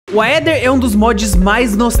O Aether é um dos mods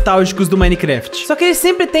mais nostálgicos do Minecraft. Só que ele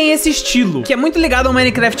sempre tem esse estilo, que é muito ligado ao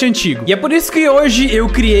Minecraft antigo. E é por isso que hoje eu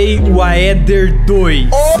criei o Aether 2.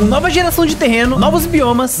 Com nova geração de terreno, novos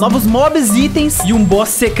biomas, novos mobs, itens e um boss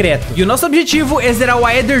secreto. E o nosso objetivo é zerar o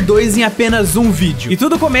Aether 2 em apenas um vídeo. E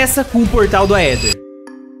tudo começa com o portal do Aether.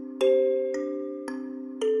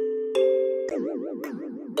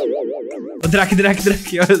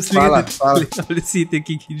 Drake. Olha, fala. Olha esse item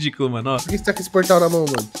aqui, que ridículo, mano. Ó. Por que você tá com esse portal na mão,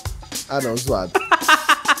 mano? Ah, não, zoado.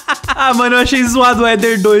 Ah, mano, eu achei zoado o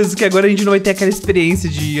Aether 2, que agora a gente não vai ter aquela experiência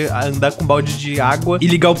de andar com um balde de água e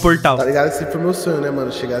ligar o portal. Tá ligado? Esse foi meu sonho, né,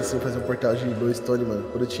 mano? Chegar assim, fazer um portal de glowstone, mano.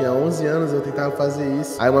 Quando eu tinha 11 anos, eu tentava fazer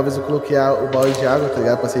isso. Aí uma vez eu coloquei o balde de água, tá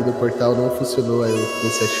ligado? Pra sair do portal, não funcionou. Aí eu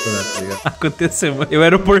comecei a chorar, tá ligado? Aconteceu, mano. Eu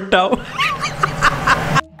era o portal.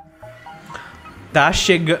 Tá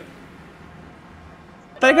chegando.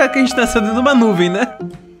 Tá ligado que a gente tá dentro de uma nuvem, né?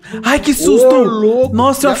 Ai, que susto! Ô, louco,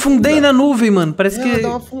 nossa, eu afundei na nuvem, mano. Parece que... dá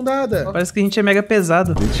uma afundada. Parece que a gente é mega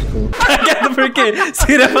pesado. Por quê? Você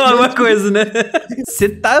queria falar alguma coisa, né? Você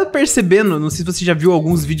tá percebendo, não sei se você já viu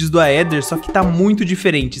alguns vídeos do Aether, só que tá muito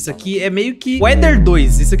diferente. Isso aqui é meio que o Aether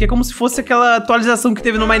 2. Isso aqui é como se fosse aquela atualização que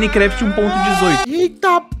teve no Minecraft 1.18.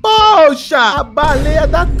 Eita, poxa! A baleia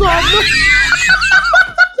da tua mãe!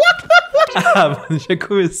 Ah, mano, já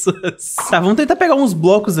começou assim. Tá, vamos tentar pegar uns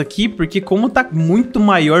blocos aqui, porque como tá muito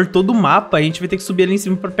maior todo o mapa, a gente vai ter que subir ali em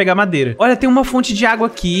cima pra pegar madeira. Olha, tem uma fonte de água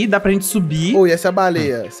aqui, dá pra gente subir. Ô, e essa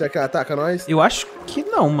baleia? Será que ela ataca nós? Eu acho que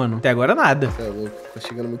não, mano. Até agora nada. Você é louco, tá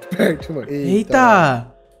chegando muito perto, mano. Eita!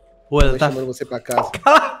 Pô, ela tá chamando você pra casa.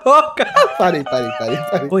 Cala a boca! Parei.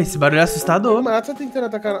 Pô, esse barulho é assustador. Mas ela tá tentando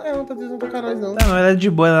atacar nós. Não tá tentando atacar nós, não. Tá, mas ela é de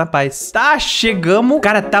boa, ela é na paz. Tá, chegamos.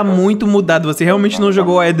 Cara, tá muito mudado. Você realmente não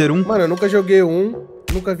jogou o Aether 1? Mano, eu nunca joguei o 1,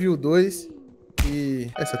 nunca vi o 2. E...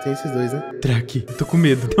 só tem esses dois, né? Drake, eu tô com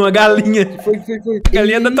medo. Tem uma galinha. Foi.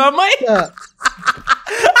 Galinha da tua mãe.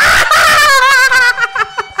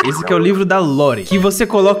 Esse aqui é o livro da Lore, que você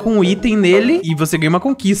coloca um item nele e você ganha uma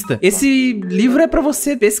conquista. Esse livro é pra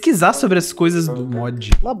você pesquisar sobre as coisas do mod.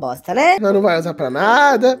 Uma bosta, né? Não vai usar pra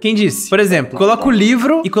nada. Quem disse? Por exemplo, coloca o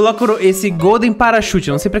livro e coloca esse Golden Parachute.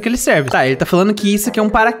 Eu não sei pra que ele serve. Tá, ele tá falando que isso aqui é um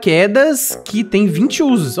paraquedas que tem 20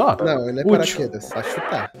 usos, ó. Não, ele não é paraquedas, pra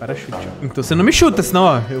chutar. Parachute, ó. Então você não me chuta, senão,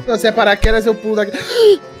 ó. Não, se é paraquedas, eu pulo daqui.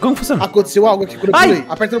 Como funciona? Aconteceu algo aqui quando eu pulei.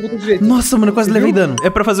 Aperta no botão direito. Nossa, mano, eu quase levei dano. É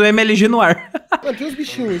pra fazer o MLG no ar. Mano, tem uns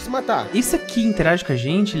bichinhos, e se matar? Isso aqui interage com a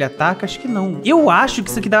gente? Ele ataca? Acho que não. Eu acho que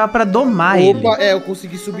isso aqui dava pra domar ele. Opa, eu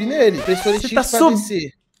consegui subir nele. Pressione X pra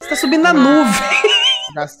descer. Você tá subindo na nuvem.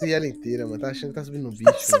 Gastei ela inteira, mano. Tá achando que tá subindo no bicho.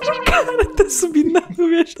 Cara, tá subindo na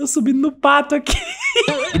nuvem. Tá subindo no pato aqui.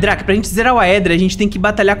 E Drake, pra gente zerar o Aether, a gente tem que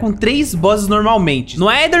batalhar com 3 bosses normalmente. No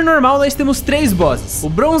Aether normal, nós temos 3 bosses. O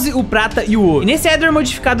bronze, o prata e o ouro. E nesse Aether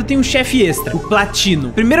modificado tem um chefe extra, o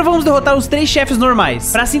platino. Primeiro vamos derrotar os 3 chefes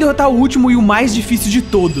normais, pra assim derrotar o último e o mais difícil de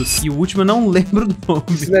todos. E o último eu não lembro do nome.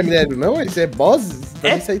 Isso não é minério, não? Isso é bosses?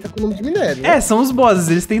 Então isso aí tá com o nome de minério, né? É, são os bosses.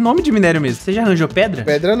 Eles têm nome de minério mesmo. Você já arranjou pedra?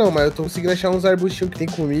 Pedra não, mas eu tô conseguindo achar uns arbustinhos que tem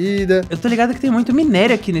comida. Eu tô ligado que tem muito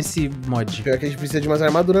minério aqui nesse mod. Pior que a gente precisa de umas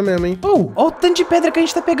armaduras mesmo, hein? Oh, olha o tanto de pedra que a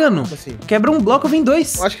gente tá pegando. Assim. Quebra um bloco, vem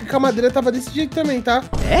 2. Eu acho que a madeira tava desse jeito também, tá?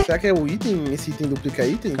 É? Será que é o item? Esse item duplica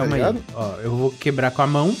item, Calma tá ligado? aí. Ó, eu vou quebrar com a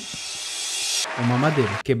mão. Uma madeira.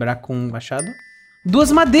 Quebrar com um machado.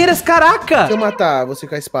 2 madeiras, caraca! Se eu matar você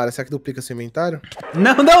com a espada, será que duplica seu inventário?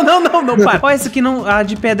 Não, para. Ó, essa aqui não... A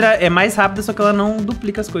de pedra é mais rápida, só que ela não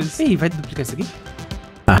duplica as coisas. Ih, vai duplicar isso aqui?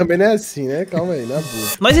 Também não é assim, né? Calma aí, na boa.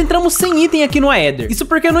 Nós entramos sem item aqui no Aether. Isso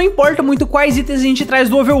porque não importa muito quais itens a gente traz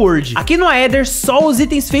do Overworld. Aqui no Aether, só os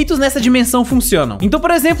itens feitos nessa dimensão funcionam. Então, por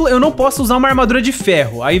exemplo, eu não posso usar uma armadura de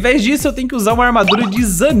ferro. Ao invés disso, eu tenho que usar uma armadura de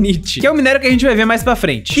zanite, que é o minério que a gente vai ver mais pra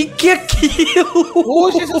frente. Que é aquilo?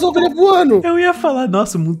 Oxe, essas ovelhas voando! Eu ia falar,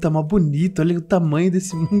 nossa, o mundo tá mó bonito. Olha o tamanho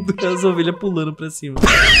desse mundo. As ovelhas pulando pra cima.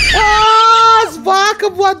 Ah, as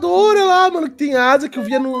vacas voadoras lá, mano, que tem asa que eu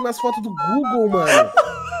via nas fotos do Google, mano.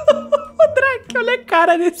 O Drake, olha a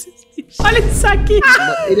cara desses bichos. Olha isso aqui.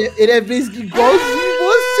 Ele é igualzinho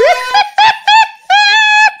você.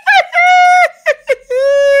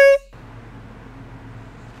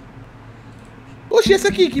 Oxi, esse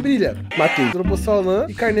aqui que brilha. Matei. Tropossalã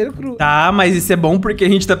e carneiro cru. Tá, mas isso é bom porque a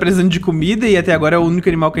gente tá precisando de comida e até agora é o único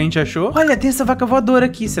animal que a gente achou. Olha, tem essa vaca voadora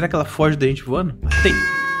aqui. Será que ela foge da gente voando? Tem.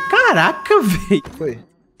 Caraca, velho. Foi.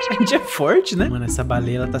 A gente é forte, né? Mano, essa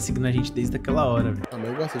baleia, ela tá seguindo a gente desde aquela hora, velho. Ah, mas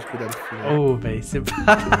eu gosto de cuidar do filho. Ô, velho, você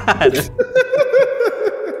para.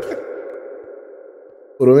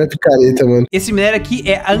 Furou minha picareta, mano. Esse minério aqui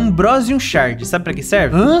é Ambrosium Shard. Sabe pra que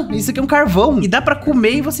serve? Hã? Isso aqui é um carvão. E dá pra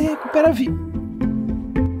comer e você recupera a vida.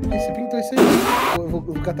 Você pintou isso aí.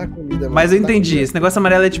 vou catar comida, mano. Mas eu entendi. Esse negócio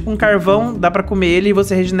amarelo é tipo um carvão, dá pra comer ele e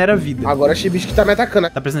você regenera a vida. Agora achei bicho que tá me atacando.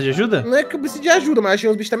 Tá precisando de ajuda? Não é que eu preciso de ajuda, mas achei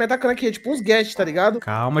uns bichos que tá me atacando aqui. É tipo uns guests, tá ligado?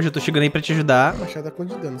 Calma, já tô chegando aí pra te ajudar. O machado dá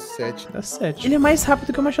quanto de dano? 7. Dá 7. Ele é mais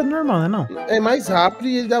rápido que o machado normal, né não? É mais rápido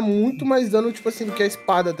e ele dá muito mais dano, tipo assim, do que a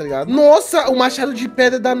espada, tá ligado? Nossa, o machado de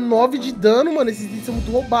pedra dá 9 de dano, mano. Esses itens são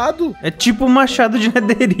muito roubados. É tipo um machado de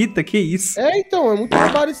nederita, que isso? É, então, é muito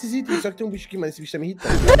roubado esses itens. Só que tem um bicho aqui, mas esse bicho tá me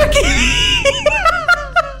irritando.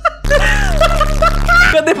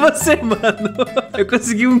 Cadê você, mano? Eu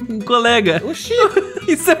consegui um colega. Oxi.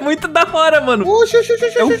 Isso é muito da hora, mano. Oxi.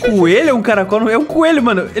 É um coelho? É um caracol? É um coelho,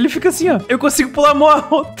 mano. Ele fica assim, ó. Eu consigo pular mó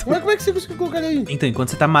alto. Como é que você conseguiu colocar ele aí? Então, enquanto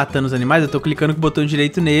você tá matando os animais, eu tô clicando com o botão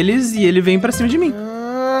direito neles e ele vem pra cima de mim.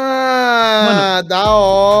 Mano, da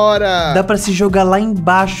hora. Dá pra se jogar lá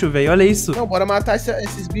embaixo, velho. Olha isso. Não, bora matar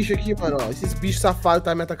esses bichos aqui, mano. Ó, esses bichos safados que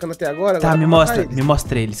tá me atacando até agora. Tá, me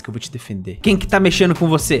mostra eles que eu vou te defender. Quem que tá mexendo com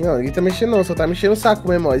você? Não, ninguém tá mexendo não, só tá mexendo o saco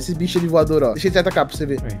mesmo, ó. Esses bichos de voador, ó. Deixa ele te atacar pra você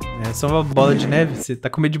ver. É só uma bola de neve. Você tá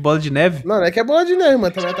com medo de bola de neve? Não, não é que é bola de neve,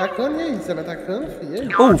 mano. Tá me atacando, e aí? Você tá me atacando, filho? E aí?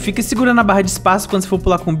 Ou, fica segurando a barra de espaço quando você for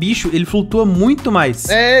pular com o bicho, ele flutua muito mais.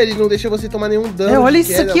 É, ele não deixa você tomar nenhum dano. É, olha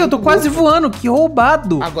isso aqui, eu tô quase voando. Que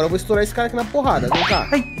roubado. Agora eu vou estourar esse cara aqui na porrada. Vem cá.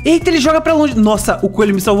 Ai, eita, ele joga pra longe. Nossa, o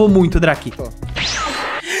coelho me salvou muito, Drake.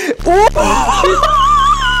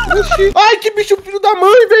 Oxi. Ai, que bicho filho da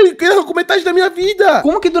mãe, velho. Que errou com metade da minha vida.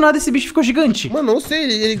 Como que do nada esse bicho ficou gigante? Mano, não sei.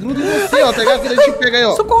 Ele gruda em você, ó. Tá ligado? Que a gente pega aí,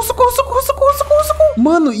 ó. Socorro.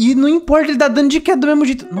 Mano, e não importa, ele dá dano de queda do mesmo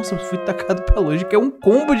jeito. Nossa, eu fui tacado pra longe, que é um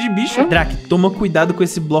combo de bicho. Drake, toma cuidado com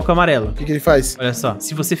esse bloco amarelo. O que ele faz? Olha só,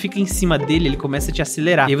 se você fica em cima dele, ele começa a te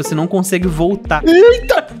acelerar. E aí você não consegue voltar.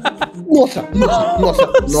 Eita! Nossa.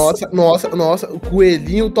 O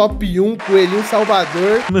coelhinho top 1, coelhinho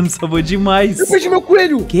salvador. Mano, salvou demais. Eu perdi meu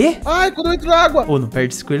coelho. O quê? Ai, quando eu entro na água. Pô, não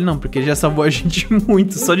perde esse coelho não, porque ele já salvou a gente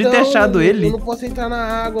muito. Só de ter Então, achado ele. Eu não posso entrar na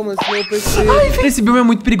água, mano, senão eu percebo. Ai, esse bioma é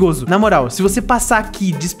muito perigoso. Na moral, se você passar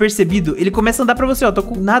aqui despercebido, ele começa a andar pra você, ó. Tô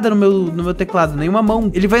com nada no meu teclado, nenhuma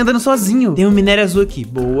mão. Ele vai andando sozinho. Tem um minério azul aqui.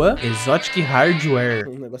 Boa. Exotic Hardware.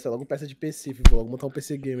 O negócio é logo peça de PC, filho. Vou logo montar um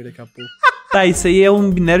PC gamer daqui a pouco. Tá, isso aí é um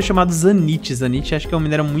minério chamado Zanite. Zanite acho que é um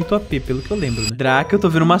minério muito AP, pelo que eu lembro, né? Drake, eu tô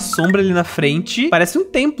vendo uma sombra ali na frente. Parece um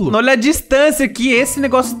templo. Olha a distância aqui, esse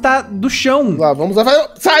negócio tá do chão. Lá, vamos lá.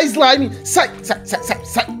 Sai, slime! Sai!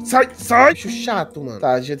 Bicho chato, mano.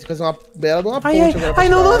 Tá, a gente vai ter que fazer uma bela de uma ponte agora. Ai,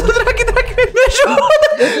 não, Drake,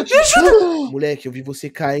 me ajuda! Moleque, eu vi você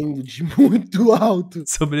caindo de muito alto.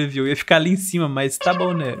 Sobreviveu, eu ia ficar ali em cima, mas tá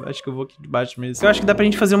bom, né? Eu acho que eu vou aqui de baixo mesmo. Eu acho que dá pra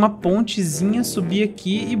gente fazer uma pontezinha, subir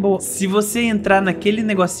aqui e boa. Se você entrar naquele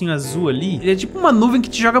negocinho azul ali, ele é tipo uma nuvem que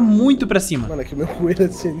te joga muito pra cima. Mano, aqui o meu coelho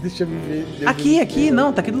assim, deixa eu me ver. Aqui,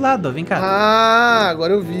 não, tá aqui do lado, ó, vem cá. Ah,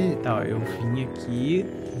 agora eu vi. Tá, ó, eu vim aqui,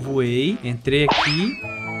 voei, entrei aqui.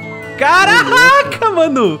 Caraca,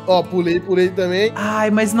 mano! Ó, pulei também. Ai,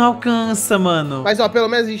 mas não alcança, mano. Mas, ó, pelo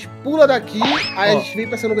menos a gente pula daqui, aí a gente vem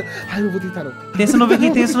pra essa nuvem. Ai, não vou tentar, não. Tem essa nuvem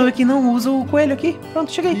aqui, não. Usa o coelho aqui.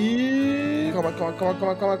 Pronto, cheguei. Ih, calma.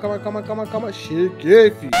 Cheguei,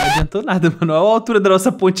 filho. Não adiantou nada, mano. Olha a altura da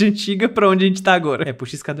nossa ponte antiga pra onde a gente tá agora. É,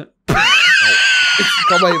 puxa a escada.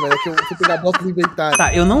 Calma aí, mano, é que eu vou pegar a bosta do inventário.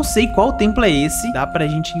 Tá, eu não sei qual templo é esse. Dá pra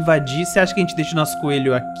gente invadir. Você acha que a gente deixa o nosso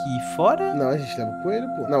coelho aqui fora? Não, a gente leva o coelho,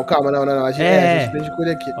 pô. Não, calma, não. A gente prende o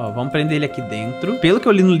coelho aqui. Ó, vamos prender ele aqui dentro. Pelo que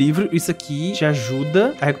eu li no livro, isso aqui te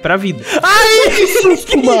ajuda a recuperar a vida. Ai, que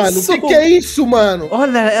susto, mano. O que é isso, mano?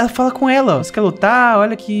 Olha, ela fala com ela, ó. Você quer lutar?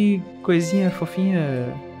 Olha que coisinha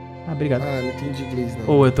fofinha. Ah, obrigado. Ah, não entendi inglês,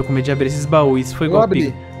 não. Ô, eu tô com medo de abrir esses baús. Isso foi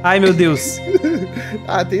golpe. Ai, meu Deus.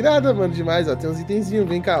 Ah, tem nada, mano, demais, ó. Tem uns itenzinhos,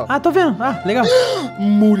 vem cá, ó. Ah, tô vendo. Ah, legal.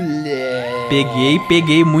 Mulher.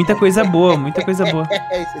 Peguei. Muita coisa boa, Você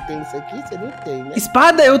tem isso aqui? Você não tem, né?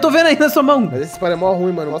 Espada, eu tô vendo aí na sua mão. Mas essa espada é mó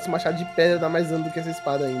ruim, mano. Nosso machado de pedra dá mais dano do que essa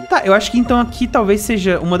espada ainda. Tá, eu acho que então aqui talvez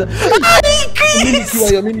seja uma da... Ai, que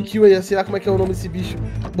isso? O mini kill aí, sei lá como é que é o nome desse bicho.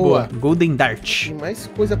 Boa. Golden Dart. Tem mais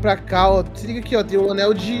coisa pra cá, ó. Se liga aqui, ó. Tem um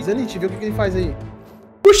anel de Zanite. Vê o que ele faz aí.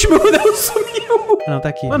 Puxa, meu anel sumiu. Não, tá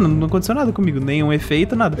aqui. Mano, não aconteceu nada comigo. Nenhum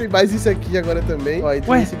efeito, nada. Tem mais isso aqui agora também. Ó, e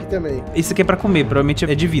tem isso aqui também. Isso aqui é pra comer, provavelmente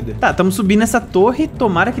é de vida. Tá, estamos subindo essa torre.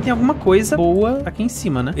 Tomara que tenha alguma coisa boa aqui em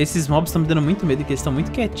cima, né? Esses mobs estão me dando muito medo, porque eles estão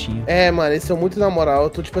muito quietinhos. É, mano, eles são muito na moral.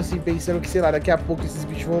 Eu tô, tipo assim, pensando que, sei lá, daqui a pouco esses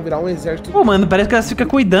bichos vão virar um exército. Pô, mano, parece que elas ficam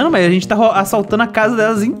cuidando, mas a gente tá assaltando a casa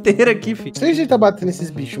delas inteira aqui, filho. Sei que a gente tá batendo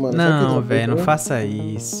esses bichos, mano. Não, velho, não faça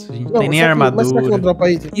isso. A gente não tem nem armadura. Mas será que não dropa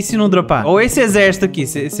aí? E se não dropar? Ou esse exército aqui.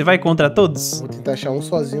 Você vai contra todos? Vou tentar achar um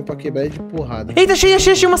sozinho pra quebrar ele de porrada. Eita,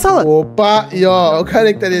 achei uma sala. Opa, e ó, o cara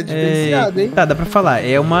que estaria diferenciado, hein? Tá, dá pra falar.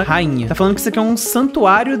 É uma rainha. Tá falando que isso aqui é um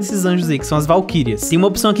santuário desses anjos aí, que são as valquírias. Tem uma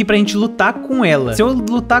opção aqui pra gente lutar com ela. Se eu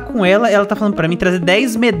lutar com ela, ela tá falando pra mim trazer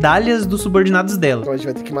 10 medalhas dos subordinados dela. Então a gente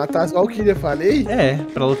vai ter que matar as valquírias, falei? É,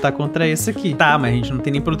 pra lutar contra esse aqui. Tá, mas a gente não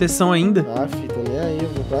tem nem proteção ainda. Ah, fi, tô nem aí, eu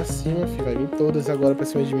vou pra cima, fi. Vai vir todas agora pra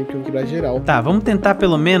cima de mim, porque eu vou quebrar geral. Tá, vamos tentar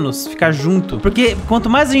pelo menos ficar junto. Porque quanto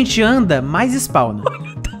mais a gente anda, mais spawna.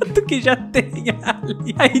 Tanto que já tem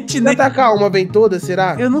ali. A gente Se atacar uma, vem todas,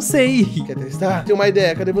 será? Eu não sei. Quer testar? Tem uma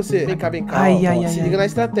ideia, cadê você? Vem cá, vem cá. Ai, ó, ai, ó, ai, se ai. liga na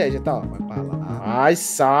estratégia, tá? Ó. Vai pra lá. Ai,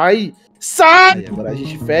 sai! Sai! Aí, agora a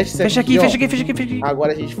gente fecha esse Fecha aqui, ó. fecha aqui.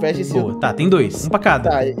 Agora a gente fecha esse Boa, outro. tá, tem 2. Um pra cada.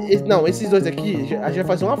 Tá, não, esses dois aqui, a gente vai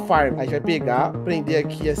fazer uma farm. A gente vai pegar, prender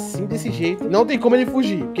aqui assim, desse jeito. Não tem como ele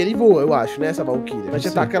fugir, porque ele voa, eu acho, né, essa valquíria. A gente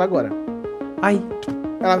ataca ela agora. Ai.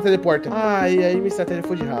 Ela teleporta. Ai, aí minha estratégia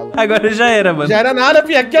foi de ralo. Agora já era, mano. Já era nada,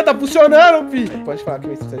 fi. Aqui, ó, tá funcionando, fi. Pode falar que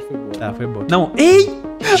minha estratégia foi boa. Tá, foi boa. Não. Ei!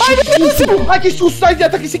 Ai, que susto! Ai, que susto! Ai, ela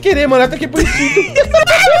tá aqui sem querer, mano. Ela tá aqui por instinto.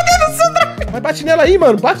 Mas bate nela aí,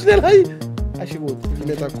 mano. Bate nela aí. Aí chegou outro.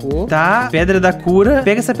 Me atacou. Tá, pedra da cura.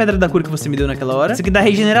 Pega essa pedra da cura que você me deu naquela hora. Isso aqui dá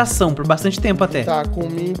regeneração por bastante tempo até. Tá,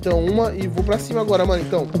 comi então uma e vou pra cima agora, mano,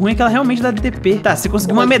 então. O ruim é que ela realmente dá DP. Tá, você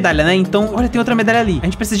conseguiu uma medalha, né? Então, olha, tem outra medalha ali. A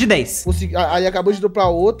gente precisa de 10. Aí acabou de duplar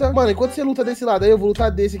outra. Mano, enquanto você luta desse lado aí, eu vou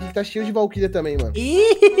lutar desse aqui que tá cheio de valquíria também, mano.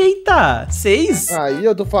 Eita, 6. Aí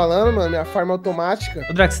eu tô falando, mano, minha farm automática.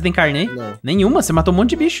 Ô, Drax, você tem carne aí? Não. Nenhuma, você matou um monte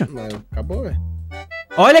de bicho. Não, acabou, velho.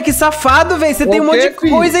 Olha que safado, velho. Você tem um monte de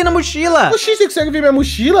coisa aí na mochila. Oxi, você consegue ver minha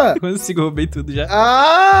mochila? Consigo, roubei tudo já.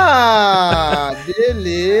 Ah,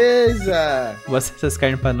 beleza. Vou acessar essas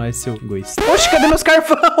carnes pra nós, seu egoísta. Oxe, cadê meus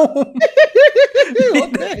carvão?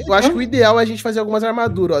 Eu acho que o ideal é a gente fazer algumas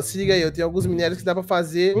armaduras, ó. Se liga aí, eu tenho alguns minérios que dá pra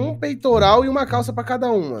fazer um peitoral e uma calça pra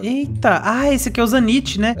cada uma. Eita, esse aqui é o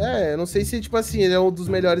Zanite, né? É, eu não sei se, tipo assim, ele é um dos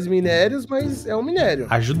melhores minérios, mas é um minério.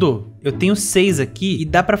 Ajudou. Eu tenho 6 aqui e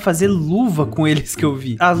dá pra fazer luva com eles que eu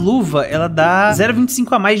vi. A luva, ela dá 0,25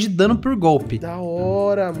 a mais de dano por golpe. Da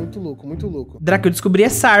hora, muito louco, muito louco. Draco, eu descobri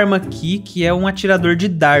essa arma aqui, que é um atirador de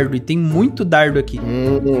dardo, e tem muito dardo aqui.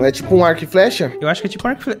 É tipo um arco e flecha? Eu acho que é tipo um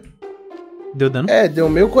arco e flecha. Deu dano? É, deu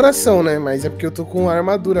meio coração, né? Mas é porque eu tô com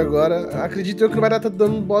armadura agora. Acredito eu que não vai dar tanto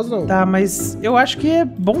dano no boss, não. Tá, mas eu acho que é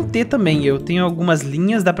bom ter também. Eu tenho algumas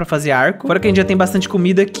linhas, dá pra fazer arco. Fora que a gente já tem bastante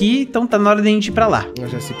comida aqui, então tá na hora de a gente ir pra lá.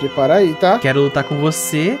 Já se prepara aí, tá? Quero lutar com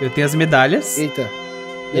você. Eu tenho as medalhas. Eita.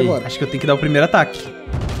 E aí, agora? acho que eu tenho que dar o primeiro ataque.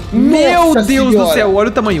 Meu Meu Deus do céu, olha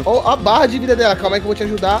o tamanho. Ó, a barra de vida dela, calma aí que eu vou te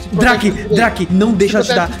ajudar. Drake, não deixa ela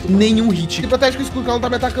te dar nenhum hit. Se protege com o escudo, que ela não tá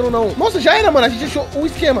me atacando, não. Nossa, já era, mano. A gente achou um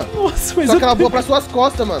esquema. Nossa, mas Só que ela voa pras suas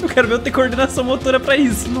costas, mano. eu quero ver eu ter coordenação motora pra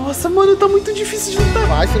isso. Nossa, mano, tá muito difícil de lutar.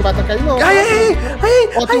 Vai, você não vai atacar ele, não. Ai.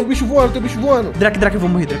 Ó, tem um bicho voando, Drake, eu vou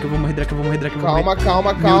morrer.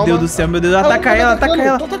 Calma. Meu Deus do céu, meu Deus. Ataca ela.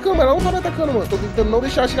 Tô atacando, ela não tá me atacando, mano. Tô tentando não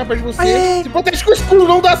deixar ela chegar perto de você. Se protege com o escudo,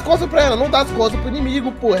 não dá as costas pra ela. Não dá as costas pro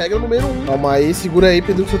inimigo, pô. Regra número 1. Calma aí, segura aí,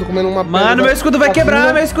 Pedrux, que eu tô comendo uma pedra. Mano, meu escudo vai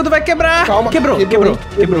quebrar, Calma. Quebrou.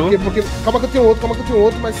 Calma que eu tenho outro,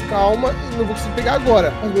 mas calma. Eu não vou conseguir pegar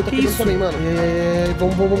agora. Mas o meu tá quebrando também, mano.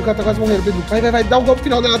 Vamos que ela tá quase morrendo, Pedrux. Vai, dá o golpe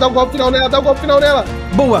final nela,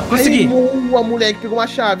 Boa, consegui. Aí, boa, moleque, pegou uma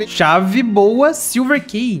chave. Chave boa, Silver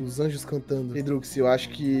Key. Os anjos cantando. Pedrux, eu acho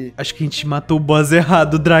que... Acho que a gente matou o boss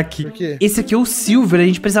errado, Drake. Por quê? Esse aqui é o Silver, a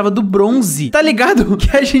gente precisava do bronze. Tá ligado?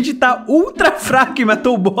 Que a gente tá ultra fraco e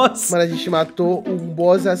matou o boss. Mano, a gente matou um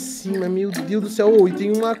boss acima, meu Deus do céu. E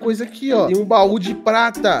tem uma coisa aqui, ó. Tem um baú de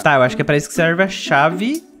prata. Tá, eu acho que é pra isso que serve a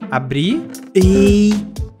chave. Abrir.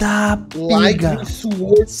 Eita, pega.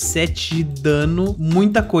 7 de dano.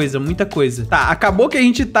 Muita coisa. Tá, acabou que a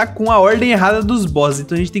gente tá com a ordem errada dos bosses.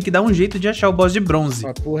 Então a gente tem que dar um jeito de achar o boss de bronze.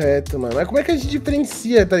 Papo reto, mano. Mas como é que a gente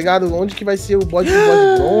diferencia, tá ligado? Onde que vai ser o boss de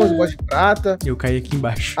bronze, o boss de prata? Eu caí aqui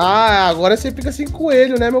embaixo. Ah, agora você fica sem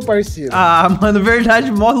coelho, né, meu parceiro? Ah, mano,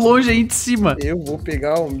 verdade. Mó longe aí de cima. Eu vou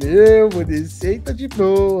pegar o meu, vou descer e tá de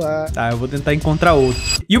boa. Tá, eu vou tentar encontrar outro.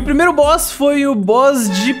 E o primeiro boss foi o boss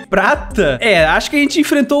de prata. É, acho que a gente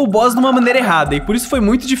enfrentou o boss de uma maneira errada e por isso foi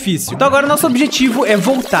muito difícil. Então agora nosso objetivo é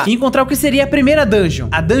voltar e encontrar o que seria a primeira dungeon,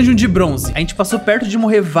 a dungeon de bronze. A gente passou perto de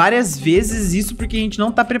morrer várias vezes, isso porque a gente não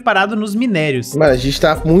tá preparado nos minérios. Mano, a gente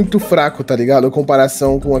tá muito fraco, tá ligado? Em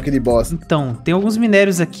comparação com aquele boss. Então, tem alguns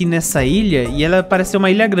minérios aqui nessa ilha e ela parece ser uma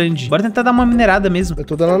ilha grande. Bora tentar dar uma minerada mesmo. Eu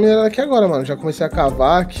tô dando uma minerada aqui agora, mano. Já comecei a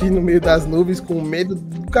cavar aqui no meio das nuvens com medo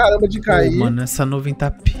caramba de cair. Mano, essa nuvem tá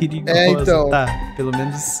perigosa. Então. Tá, pelo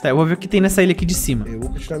menos... Tá, eu vou ver o que tem nessa ilha aqui de cima. Eu vou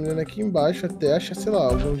continuar mirando aqui embaixo até achar, sei lá,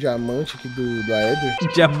 algum diamante aqui do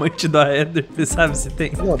Aether. Diamante do Aether, você sabe se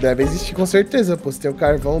tem? Não, deve existir com certeza, pô. Se tem o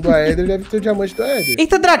carvão do Aether, deve ter o diamante do Aether.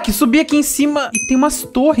 Eita, Drac, subi aqui em cima e tem umas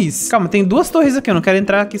torres. Calma, tem 2 torres aqui, eu não quero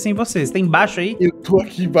entrar aqui sem vocês. Tem embaixo aí? Eu tô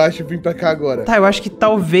aqui embaixo, eu vim pra cá agora. Tá, eu acho que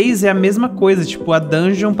talvez é a mesma coisa. Tipo, a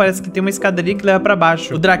dungeon parece que tem uma escadaria que leva pra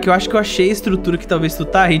baixo. O Drac, eu acho que eu achei a estrutura que talvez tu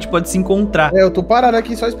tá, a gente pode se encontrar. É, eu tô parado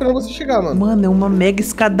aqui só esperando você chegar, mano. Mano, é uma mega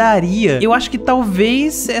escadaria. Eu acho que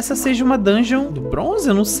talvez essa seja uma dungeon do bronze,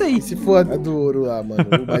 eu não sei. E se for a do ouro lá, mano,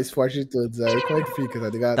 o mais forte de todos, aí como é que fica, tá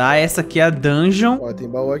ligado? Tá, essa aqui é a dungeon. Ó, tem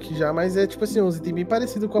baú aqui já, mas é tipo assim, uns itens bem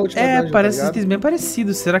parecidos com a última É, dungeon, parece tá ligado? itens bem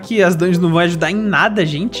parecidos. Será que as dungeons não vão ajudar em nada,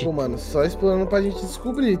 gente? Pô, mano, só explorando pra gente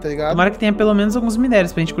descobrir, tá ligado? Tomara que tenha pelo menos alguns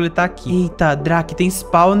minérios pra gente coletar aqui. Eita, Drac, tem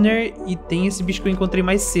spawner e tem esse bicho que eu encontrei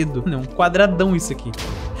mais cedo. Não, um quadradão isso aqui.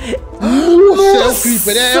 Nossa, é o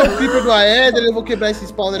Creeper, é o Creeper do Aether, eu vou quebrar esse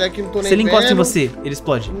spawner aqui, não tô nem Se ele encosta em vendo. você, ele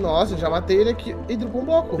explode. Nossa, eu já matei ele aqui. Ele dropou um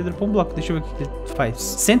bloco. Ele dropou um bloco, deixa eu ver o que ele faz.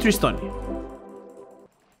 Century Stone.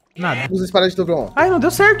 Nada. Usa espada de trovão. Ai, não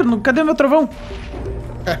deu certo, cadê o meu trovão?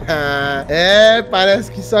 É,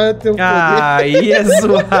 parece que só eu tenho poder. Aí é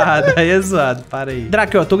zoado, aí é zoado. Para aí.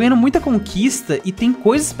 Drac, ó, tô ganhando muita conquista e tem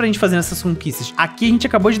coisas pra gente fazer nessas conquistas. Aqui a gente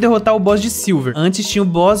acabou de derrotar o boss de Silver. Antes tinha o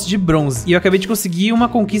boss de Bronze. E eu acabei de conseguir uma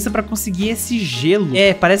conquista pra conseguir esse gelo.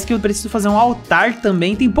 É, parece que eu preciso fazer um altar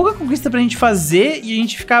também. Tem pouca conquista pra gente fazer e a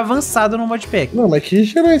gente ficar avançado no modpack. Não, mas que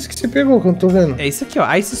gelo é esse que você pegou, que eu não tô vendo? É isso aqui,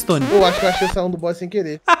 ó, Ice Stone. Eu acho que eu achei essa do boss sem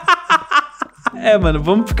querer. É, mano,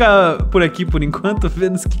 vamos ficar por aqui por enquanto,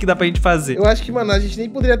 vendo o que dá pra gente fazer. Eu acho que, mano, a gente nem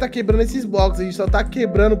poderia estar quebrando esses blocos. A gente só tá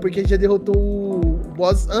quebrando porque a gente já derrotou o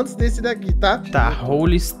boss antes desse daqui, tá? Tá,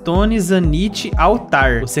 Holy Stone, Zanite,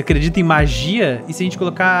 Altar. Você acredita em magia? E se a gente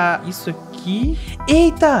colocar isso aqui...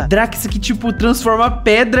 Eita! Drac, isso aqui, tipo, transforma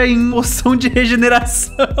pedra em poção de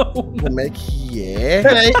regeneração. Como é que é?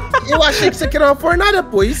 Peraí, eu achei que isso aqui era uma fornalha,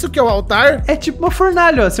 pô. Isso que é o altar? É tipo uma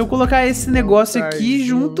fornalha, ó. Se eu colocar esse negócio aqui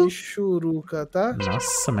junto... Churuca, tá?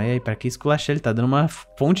 Nossa, mas aí, pra que esculachar? Ele tá dando uma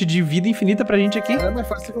fonte de vida infinita pra gente aqui. É mais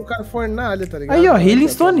fácil você colocar fornalha, tá ligado? Aí, ó, Healing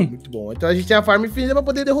Stone. Muito bom. Então a gente tem a farm infinita pra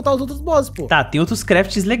poder derrotar os outros bosses, pô. Tá, tem outros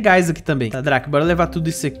crafts legais aqui também. Tá, Drac, bora levar tudo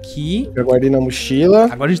isso aqui. Eu guardei na mochila.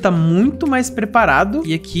 Agora a gente tá muito mais preparado.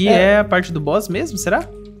 E aqui é a parte do boss mesmo, será?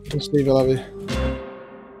 Não sei, vai lá ver.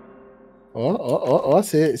 Ó,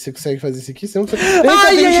 você consegue fazer isso aqui? Você não consegue.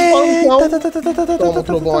 Toma o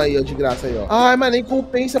trovão aí, ó, de graça aí, ó. Ai, mas nem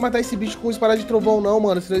compensa matar esse bicho com espada de trovão, não,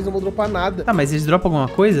 mano. Senão eles não vão dropar nada. Tá, mas eles dropam alguma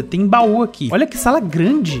coisa? Tem baú aqui. Olha que sala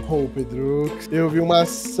grande. Ô, Pedrux, eu vi uma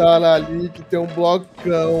sala ali que tem um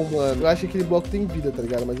blocão, mano. Eu acho que aquele bloco tem vida, tá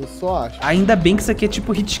ligado? Mas eu só acho. Ainda bem que isso aqui é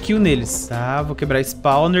tipo hit kill neles. Tá, vou quebrar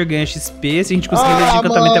spawner, ganha XP. Se a gente conseguir ler de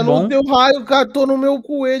encantamento é bom. Deu raio, catou no meu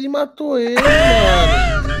coelho e matou ele,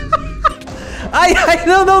 mano. Ai,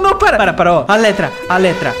 não, para, ó. A letra,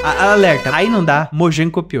 alerta. Aí não dá, Mojang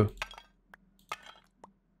copiou.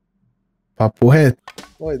 Papo reto.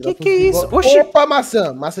 Que é isso? Oxi. Opa,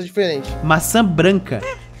 massa diferente. Maçã branca.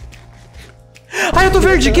 Ai, eu tô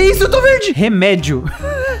verde, que isso? Eu tô verde. Remédio.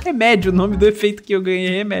 Remédio, o nome do efeito que eu ganhei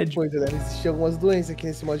é remédio. Pois é, deve existir algumas doenças aqui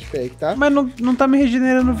nesse modpack, tá? Mas não tá me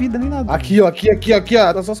regenerando vida nem nada. Aqui, ó,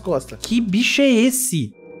 nas suas costas. Que bicho é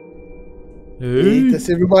esse? Eita,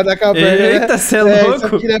 você viu o da caverna, Eita, né? você é louco.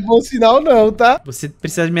 Isso aqui não é bom sinal não, tá? Você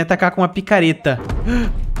precisa me atacar com uma picareta.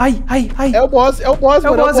 Ai. É o boss,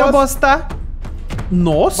 tá?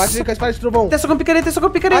 Nossa. Bate ele com a espada de trovão. É só com picareta. Ah,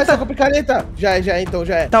 só com picareta. Já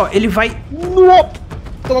é. Tá, ó, ele vai...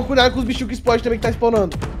 Toma cuidado com os bichinhos que explodem também que tá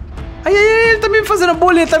spawnando. Ai, ele tá me fazendo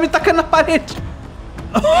bolha, ele tá me tacando na parede.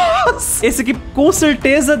 Nossa. Esse aqui com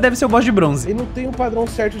certeza deve ser o boss de bronze. Ele não tem um padrão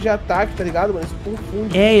certo de ataque, tá ligado, mano? Isso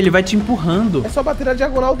confunde. É, ele vai te empurrando. É só bater na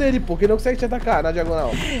diagonal dele, pô, que ele não consegue te atacar na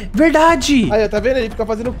diagonal. Verdade. Aí, ó, tá vendo? Ele fica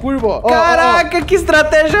fazendo curva, ó. Caraca, que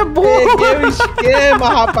estratégia boa. Peguei o esquema,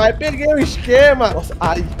 rapaz. Peguei o esquema. Nossa,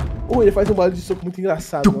 ai. Ele faz um barulho de soco muito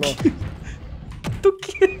engraçado, mano.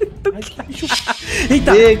 Ai, que bicho.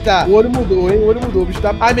 Eita, o olho mudou, hein? O olho mudou. O bicho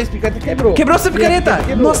tá... Ai, minha picareta quebrou. Quebrou sua picareta.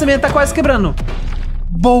 Nossa, minha tá quase quebrando.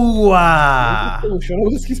 Boa! Poxa, uma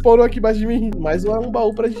música que spawnou aqui embaixo de mim. Mais um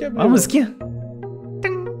baú pra gente abrir. Olha a musiquinha.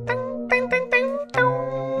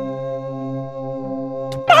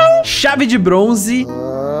 Chave de bronze.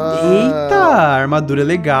 Eita, armadura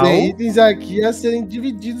legal. Tem itens aqui a serem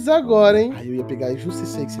divididos agora, hein? Aí eu ia pegar justo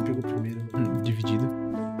esse aí que você pegou primeiro. Dividido.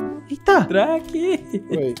 Eita, Drac.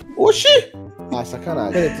 Oxi! Ah,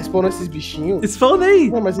 sacanagem. Peraí, tu spawnou esses bichinhos?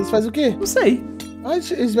 Spawnei. Não, mas eles fazem o quê? Não sei. Ai,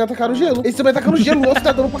 eles me atacaram gelo. Eles também atacaram gelo. Nossa,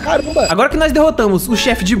 tá dando pra caramba. Agora que nós derrotamos o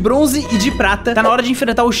chefe de bronze e de prata, tá na hora de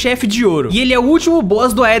enfrentar o chefe de ouro. E ele é o último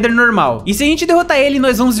boss do Aether normal. E se a gente derrotar ele,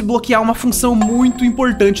 nós vamos desbloquear uma função muito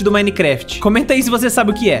importante do Minecraft. Comenta aí se você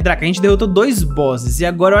sabe o que é. Draca, a gente derrotou 2 bosses e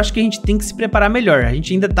agora eu acho que a gente tem que se preparar melhor. A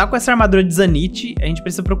gente ainda tá com essa armadura de Zanite, a gente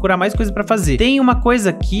precisa procurar mais coisa pra fazer. Tem uma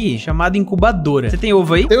coisa aqui chamada incubadora. Você tem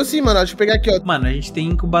ovo aí? Tenho sim, mano. Deixa eu pegar aqui, ó. Mano, a gente tem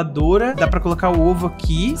incubadora, dá pra colocar o ovo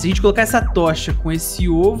aqui. Se a gente colocar essa tocha com esse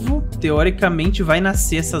ovo, teoricamente vai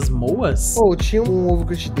nascer essas moas? Pô, tinha um ovo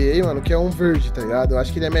que eu te dei, mano, que é um verde, tá ligado? Eu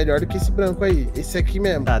acho que ele é melhor do que esse branco aí. Esse aqui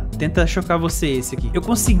mesmo. Tá, tenta chocar você esse aqui. Eu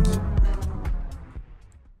consegui.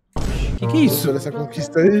 Que é isso? Olha essa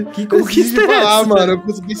conquista aí. Que conquista é essa? Mano, eu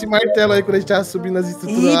consegui esse martelo aí quando a gente tava subindo as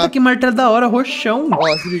estruturas. Eita, lá. que martelo da hora, roxão.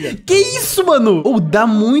 Ó, se liga. Que isso, mano? Ou dá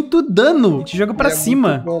muito dano. A gente joga pra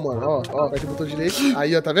cima. Muito bom, mano. Ó, aperta o botão direito.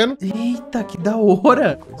 Aí, ó, tá vendo? Eita, que da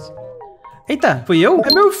hora. Eita, foi eu?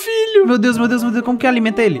 É meu filho. Meu Deus, meu Deus, meu Deus. Como que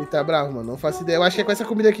alimenta ele? Ele tá bravo, mano. Não faço ideia. Eu acho que é com essa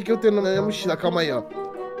comida aqui que eu tenho na minha mochila. Calma aí, ó.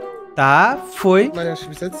 Tá, foi. Mas acho que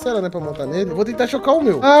precisa de cera, né, pra montar nele. Eu vou tentar chocar o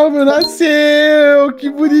meu. Ah, o meu nasceu! Que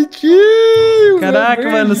bonitinho! Caraca,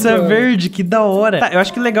 verde, mano, você é verde, que da hora. Tá, eu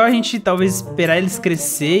acho que é legal a gente talvez esperar eles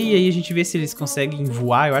crescer e aí a gente vê se eles conseguem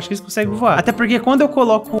voar. Eu acho que eles conseguem voar. Até porque quando eu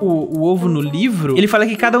coloco o ovo no livro, ele fala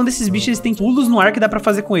que cada um desses bichos eles tem pulos no ar que dá pra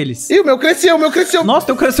fazer com eles. Ih, o meu cresceu, o meu cresceu. Nossa,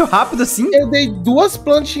 teu cresceu rápido assim? Eu dei 2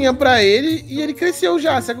 plantinhas pra ele e ele cresceu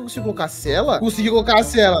já. Será que eu consigo colocar a cela? Consegui colocar a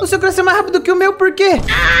cela. O seu cresceu mais rápido que o meu, por quê?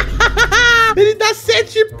 Ele dá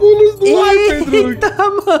 7 pulos no ar, Pedrux. Eita,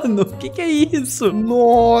 mano, que é isso?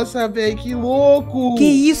 Nossa, velho, que louco. Que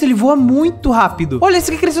isso, ele voa muito rápido. Olha,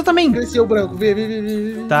 esse aqui cresceu também. Cresceu o branco, vê.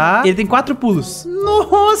 Tá, ele tem 4 pulos.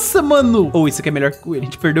 Nossa, mano. Ou isso aqui é melhor que o coelho. A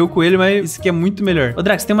gente perdeu o coelho, mas isso aqui é muito melhor. Ô,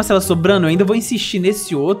 Drax, tem uma cela sobrando? Eu ainda vou insistir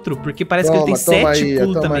nesse outro, porque parece que ele tem 7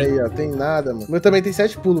 pulos também. Toma aí, ó, tem nada, mano. O meu também tem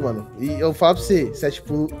 7 pulos, mano. E eu falo pra você, 7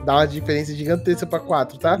 pulos dá uma diferença gigantesca pra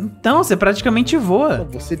 4, tá? Então, você praticamente voa.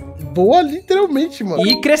 Você voa literalmente, mano.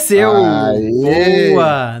 E cresceu. Aê.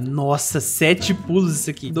 Boa. Nossa, 7 pulos isso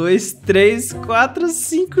aqui. 2, 3, 4,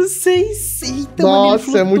 5, 6. Eita, nossa,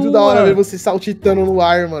 mano, é muito da hora ver você saltitando no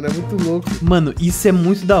ar, mano. É muito louco. Mano, isso é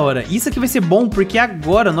muito da hora. Isso aqui vai ser bom porque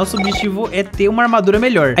agora nosso objetivo é ter uma armadura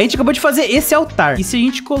melhor. A gente acabou de fazer esse altar. E se a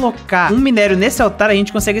gente colocar um minério nesse altar, a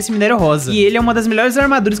gente consegue esse minério rosa. E ele é uma das melhores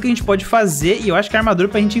armaduras que a gente pode fazer. E eu acho que é a armadura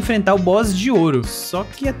pra gente enfrentar o boss de ouro. Só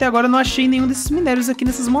que até agora eu não achei nenhum desses minérios aqui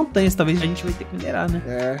nessas montanhas. Talvez a gente vai ter que minerar, né?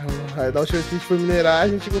 Aí da última vez que a gente foi minerar, a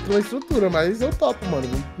gente encontrou uma estrutura. Mas eu topo, mano.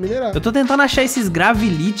 Vamos minerar. Eu tô tentando achar esses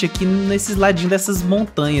gravilite aqui nesses ladinhos dessas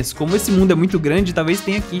montanhas. Como esse mundo é muito grande, talvez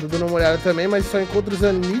tenha aqui. Tô dando uma olhada também, mas só encontro o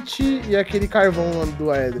Zanite e aquele carvão do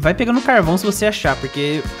Aether. Vai pegando carvão se você achar,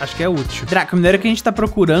 porque acho que é útil. Draco, o minério que a gente tá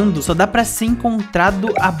procurando só dá pra ser encontrado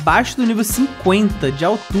abaixo do nível 50 de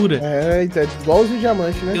altura. É igual os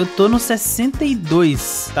diamantes, né? Eu tô no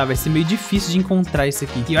 62. Tá, vai ser meio difícil de encontrar isso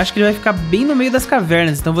aqui. E eu acho que ele vai ficar bem no meio das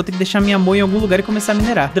cavernas, então eu vou ter que deixar minha mão em algum lugar e começar a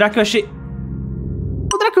minerar. Draco, eu achei...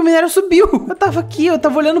 O Draco, o minério subiu. Eu tava aqui, eu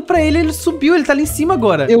tava olhando pra ele, ele subiu, ele tá ali em cima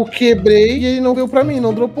agora. Eu quebrei e ele não veio pra mim,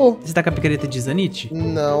 não dropou. Você tá com a picareta de Zanite?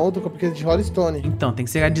 Não, eu tô com a picareta de Holystone. Então, tem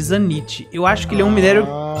que ser a de Zanite. Eu acho que ele é um minério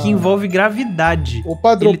que envolve gravidade.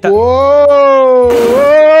 Opa, dropou! Tá...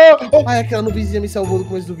 Ai, aquela nuvenzinha me salvou no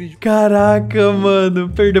começo do vídeo. Caraca, mano,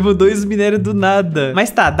 perdemos 2 minérios do nada.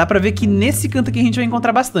 Mas tá, dá pra ver que nesse canto aqui a gente vai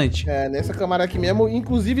encontrar bastante. É, nessa camada aqui mesmo.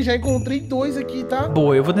 Inclusive, já encontrei 2 aqui, tá?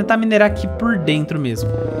 Boa, eu vou tentar minerar aqui por dentro mesmo.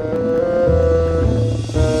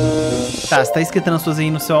 Tá, você tá esquentando as suas aí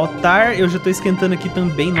no seu altar. Eu já tô esquentando aqui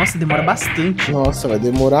também. Nossa, demora bastante. Nossa, vai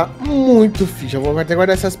demorar muito, filho. Já vou até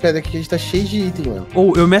guardar essas pedras aqui, que a gente tá cheio de item, mano.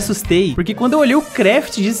 Ou, eu me assustei, porque quando eu olhei o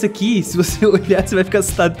craft disso aqui, se você olhar, você vai ficar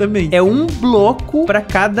assustado também. É 1 bloco pra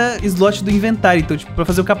cada slot do inventário. Então, tipo, pra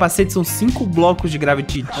fazer o capacete são 5 blocos de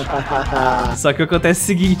gravitite. Só que acontece o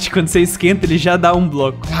seguinte, quando você esquenta, ele já dá 1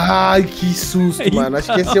 bloco. Ai, que susto, mano.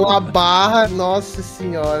 Acho que ia ser uma barra. Nossa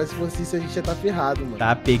senhora, se fosse isso, a gente já tá ferrado, mano.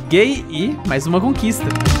 Tá, peguei e mais uma conquista.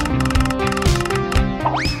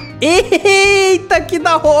 Eita, que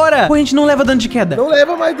da hora! Pô, a gente não leva dano de queda. Não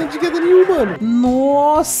leva mais dano de queda nenhum, mano.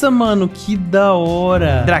 Nossa, mano, que da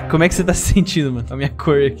hora. Draco, como é que você tá se sentindo, mano? A minha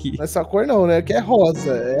cor aqui. Não é sua cor não, né? Que é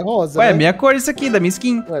rosa. É rosa, ué, né? É minha cor isso aqui, da minha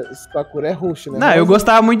skin. Ué, sua cor é roxa, né? Não, rosa. Eu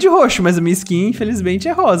gostava muito de roxo, mas a minha skin, infelizmente,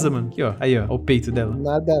 é rosa, mano. Aqui, ó. Aí, ó. O peito dela.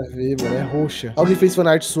 Nada a ver, mano. É roxa. Alguém fez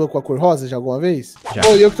fanart sua com a cor rosa já alguma vez? Já.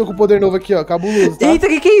 Ô, eu que tô com o poder novo aqui, ó. Cabuloso, tá? Eita,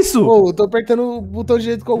 que é isso? Ô, eu tô apertando o botão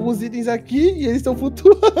direito com alguns itens aqui e eles estão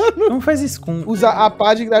flutuando. mano. Como faz isso com... Usa a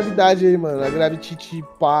pá de gravidade aí, mano. A gravitite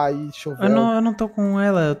pá e chover. Eu não tô com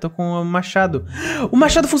ela, eu tô com o machado. O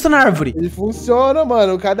machado funciona na árvore. Ele funciona,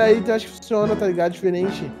 mano. Cada item eu acho que funciona, tá ligado?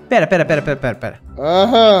 Diferente. Pera.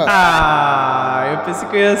 Aham. Ah, eu pensei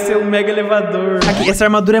que eu ia ser um mega elevador. Aqui, essa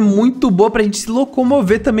armadura é muito boa pra gente se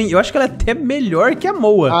locomover também. Eu acho que ela é até melhor que a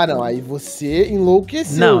Moa. Ah, não. Aí você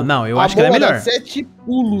enlouqueceu. Não, eu acho que ela é melhor. 7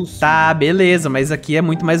 pulos. Tá, beleza, mas aqui é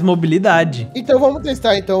muito mais mobilidade. Então vamos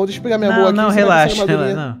testar, então. Deixa eu pegar minha Moa aqui. Não, relaxa.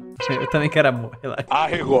 Não. Eu também quero a Moa, relaxa.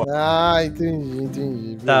 Arregou. Ah,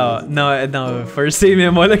 entendi. Tá, ó. Não, eu forcei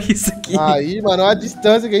mesmo. Olha aqui isso aqui. Aí, mano, olha a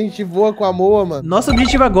distância que a gente voa com a Moa, mano. Nosso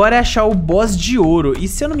objetivo agora é achar o boss de ouro. E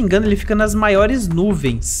se eu não me engano, ele fica nas maiores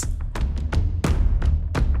nuvens.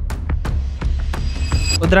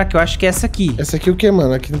 Ô, Draco, eu acho que é essa aqui. Essa aqui o que,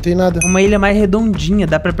 mano? Aqui não tem nada. Uma ilha mais redondinha,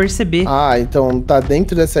 dá pra perceber. Ah, então tá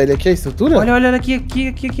dentro dessa ilha aqui a estrutura? Olha aqui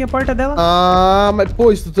a porta dela. Ah, mas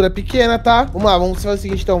pô, estrutura pequena, tá? Vamos lá, vamos fazer o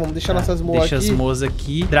seguinte então, vamos deixar nossas moas aqui. Deixa as moas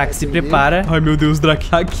aqui. Draco, se prepara. Ai, meu Deus, Draco,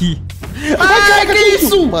 aqui. Ai, que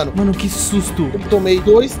isso? Mano, que susto. Eu tomei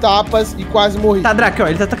 2 tapas e quase morri. Tá, Draco, ó,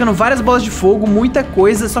 ele tá atacando várias bolas de fogo, muita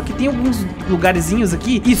coisa, só que tem alguns lugarzinhos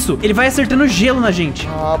aqui. Isso, ele vai acertando gelo na gente.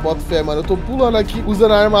 Ah, bota fé, mano. Eu tô pulando aqui,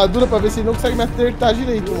 usando a armadura pra ver se ele não consegue me acertar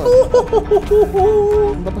direito, mano.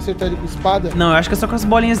 Não dá pra acertar ele com espada? Não, eu acho que é só com as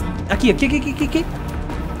bolinhas. Aqui.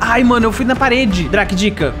 Ai, mano, eu fui na parede. Drac,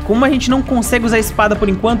 dica. Como a gente não consegue usar a espada por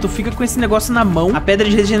enquanto, fica com esse negócio na mão, a pedra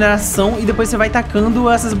de regeneração, e depois você vai tacando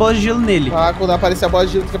essas bolas de gelo nele. Ah, quando aparecer a bola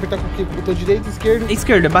de gelo, tem que apertar com o quê? Com o botão direito, esquerdo?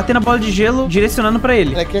 Esquerda, bater na bola de gelo, direcionando pra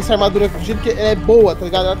ele. É que essa armadura, do jeito que ela é boa, tá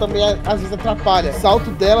ligado? Ela também, às vezes, atrapalha. O salto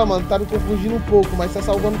dela, mano, tá me confundindo um pouco, mas tá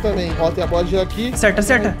salvando também. Ó, tem a bola de gelo aqui.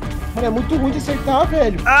 Acerta. Mano, é muito ruim de acertar,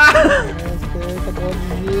 velho. Acerta a bola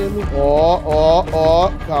de gelo. Ó.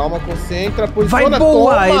 Calma, concentra. Vai,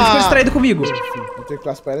 boa! Toma. Ele ficou distraído comigo.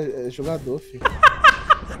 Interclasse é jogador, filho.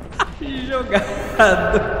 Jogador.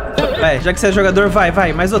 Vai, já que você é jogador, vai.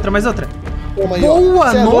 Mais outra. Toma aí, boa!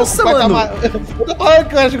 Ó. Nossa, louco, mano! Eu tô falando,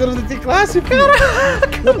 cara, jogando no interclasse, filho.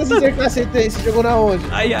 Caraca! Quantas interclasse você tem? Você jogou na onde?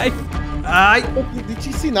 Ai. Eu queria te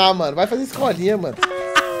ensinar, mano. Vai fazer escolinha, mano.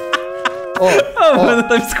 Mano,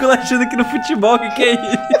 tá me esculachando aqui no futebol, que é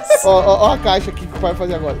isso? Ó a caixa aqui que o pai vai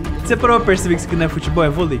fazer agora. Você parou pra perceber que isso aqui não é futebol, é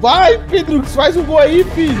vôlei? Vai, Pedrux, faz um gol aí,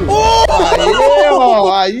 filho.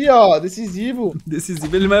 Aí, ó, decisivo.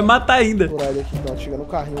 Decisivo, ele vai matar ainda. Por aí aqui, não, chega no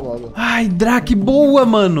carrinho logo. Ai, Drac, boa,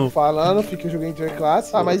 mano. Falando, fica eu joguei interclasse.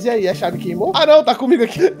 Ah, mas e aí, a chave queimou? Ah, não, tá comigo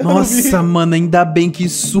aqui. Nossa, mano, ainda bem, que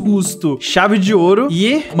susto. Chave de ouro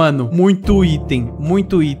e, mano, muito item.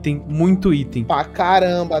 Pra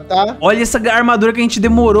caramba, tá? Olha essa armadura que a gente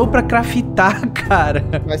demorou pra craftar, cara.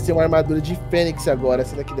 Vai ser uma armadura de fênix agora.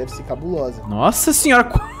 Essa daqui deve ser cabulosa. Nossa senhora,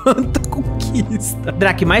 quanta conquista.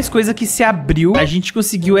 Drac, mais coisa que se abriu. A gente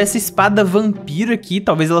conseguiu essa espada vampiro aqui.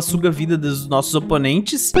 Talvez ela suga a vida dos nossos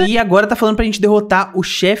oponentes. E agora tá falando pra gente derrotar o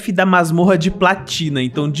chefe da masmorra de platina.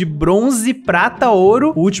 Então, de bronze, prata,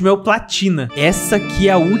 ouro, o último é o platina. Essa aqui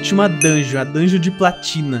é a última dungeon, a dungeon de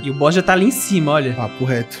platina. E o boss já tá ali em cima, olha. Papo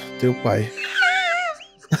reto, teu pai.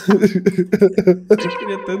 Eu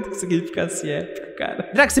queria tanto que isso aqui ficasse épico, cara.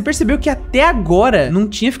 Drac, você percebeu que até agora não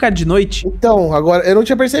tinha ficado de noite? Então, agora eu não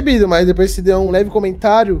tinha percebido, mas depois você deu um leve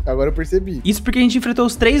comentário, agora eu percebi. Isso porque a gente enfrentou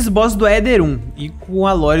os 3 bosses do Aether 1. E com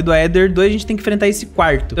a lore do Aether 2 a gente tem que enfrentar esse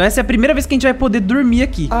 4º. Então essa é a primeira vez que a gente vai poder dormir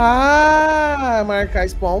aqui. Ah, marcar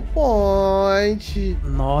spawn point.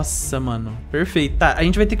 Nossa, mano. Perfeito. Tá, a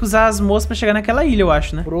gente vai ter que usar as moças pra chegar naquela ilha, eu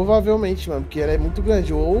acho, né? Provavelmente, mano, porque ela é muito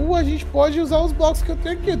grande. Ou a gente pode usar os blocos que eu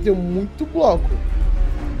tenho aqui. Eu tenho muito bloco.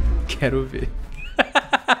 Quero ver.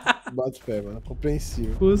 Bate pé, mano.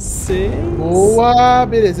 Compreensível. Vocês. Boa,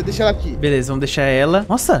 beleza. Deixa ela aqui. Beleza, vamos deixar ela.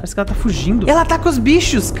 Nossa, parece que ela tá fugindo. Ela tá com os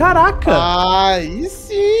bichos, caraca. Aí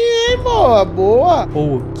sim, hein, boa. Boa.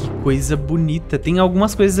 Oh, que coisa bonita. Tem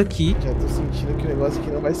algumas coisas aqui. Já tô sentindo que o negócio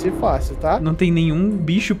aqui não vai ser fácil, tá? Não tem nenhum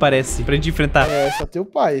bicho, parece, pra gente enfrentar. É, só teu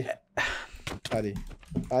pai. Parei.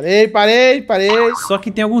 Só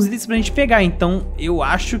que tem alguns itens pra gente pegar, então eu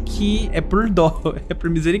acho que é por dó, é por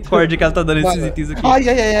misericórdia que ela tá dando esses itens aqui. Ai,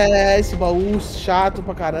 esse baú chato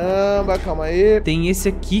pra caramba, calma aí. Tem esse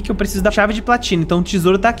aqui que eu preciso da chave de platina, então o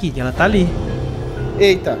tesouro tá aqui, ela tá ali.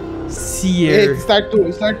 Eita. Seer.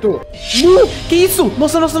 Startou. Que isso?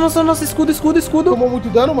 Nossa, escudo. Tomou muito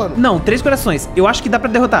dano, mano? Não, 3 corações. Eu acho que dá pra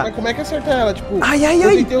derrotar. Mas como é que acerta ela? Tipo, ai. Eu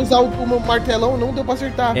tentei usar o martelão, não deu pra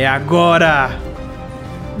acertar. É agora.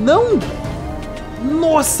 Não!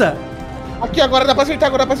 Nossa! Aqui, agora dá pra acertar,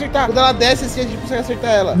 agora dá pra acertar. Quando ela desce assim, a gente consegue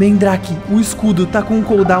acertar ela. Mendrake, o escudo tá com um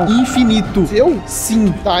cooldown infinito. Seu?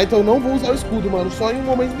 Sim. Tá, então não vou usar o escudo, mano. Só em um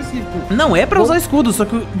momento específico. Não, é pra usar o escudo, só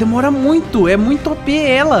que demora muito. É muito OP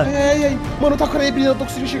ela. Mano, tá com a neblina, eu não tô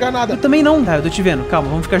conseguindo enxergar nada. Eu também não. Tá, eu tô te vendo. Calma,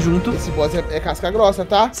 vamos ficar junto. Esse boss é casca grossa,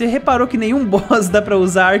 tá? Você reparou que nenhum boss dá pra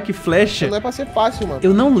usar arco e flecha? Não é pra ser fácil, mano.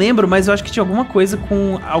 Eu não lembro, mas eu acho que tinha alguma coisa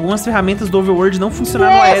com algumas ferramentas do Overworld não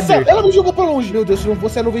funcionar no Aether. Ela me jogou pra longe. Meu Deus, se não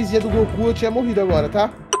fosse a nuvenzinha do Goku, eu tinha morrido agora, tá?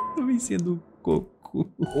 Nuvenzinha do Goku.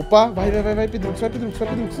 Opa, vai, Pedrux, vai, Pedrux.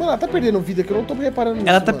 Mano, ela tá perdendo vida, que eu não tô reparando nisso.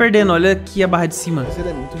 Ela tá perdendo, olha aqui a barra de cima. Mas ela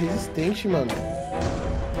é muito resistente, mano.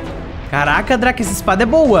 Caraca, Drake, essa espada é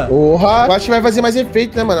boa. Porra, eu acho que vai fazer mais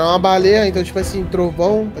efeito, né, mano? É uma baleia, então, tipo assim,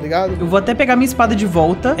 trovão, tá ligado? Eu vou até pegar minha espada de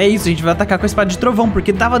volta. É isso, a gente vai atacar com a espada de trovão,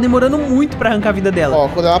 porque tava demorando muito pra arrancar a vida dela. Ó,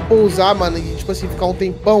 quando ela pousar, mano, e, tipo assim, ficar um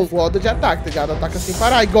tempão, foda de ataque, tá ligado? Ataca sem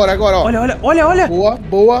parar. Agora, ó. Olha.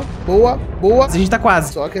 Boa. A gente tá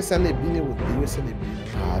quase. Só que essa neblina, eu odeio essa neblina.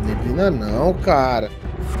 Ah, neblina não, cara.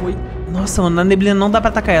 Foi. Nossa, mano, na neblina não dá pra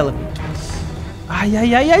atacar ela. Ai.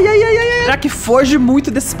 Drake foge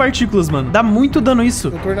muito dessas partículas, mano. Dá muito dano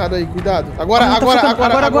isso. Tem um tornado aí, cuidado. Agora.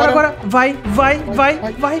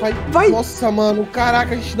 Vai. Nossa, mano,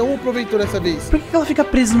 caraca, a gente não aproveitou dessa vez. Por que ela fica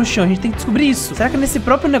presa no chão? A gente tem que descobrir isso. Será que é nesse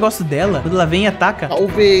próprio negócio dela, quando ela vem e ataca?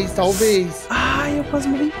 Talvez. Ai, eu quase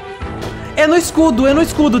morri. É no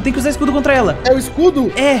escudo. Tem que usar escudo contra ela. É o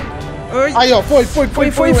escudo? É. Aí, ó, foi.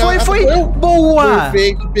 Boa!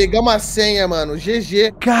 Perfeito, pegamos a senha, mano.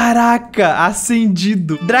 GG. Caraca,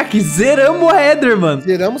 acendido. Drake, zeramos o Aether, mano.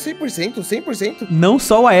 Zeramos 100%. Não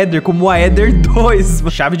só o Aether, como o Aether 2.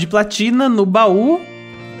 Chave de platina no baú.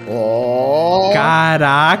 Ó.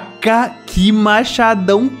 Caraca, que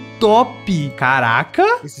machadão top. Caraca.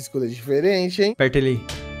 Esse escudo é diferente, hein? Aperta ele aí.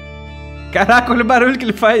 Caraca, olha o barulho que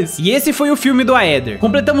ele faz. E esse foi o filme do Aether.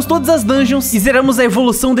 Completamos todas as dungeons e zeramos a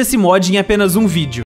evolução desse mod em apenas um vídeo.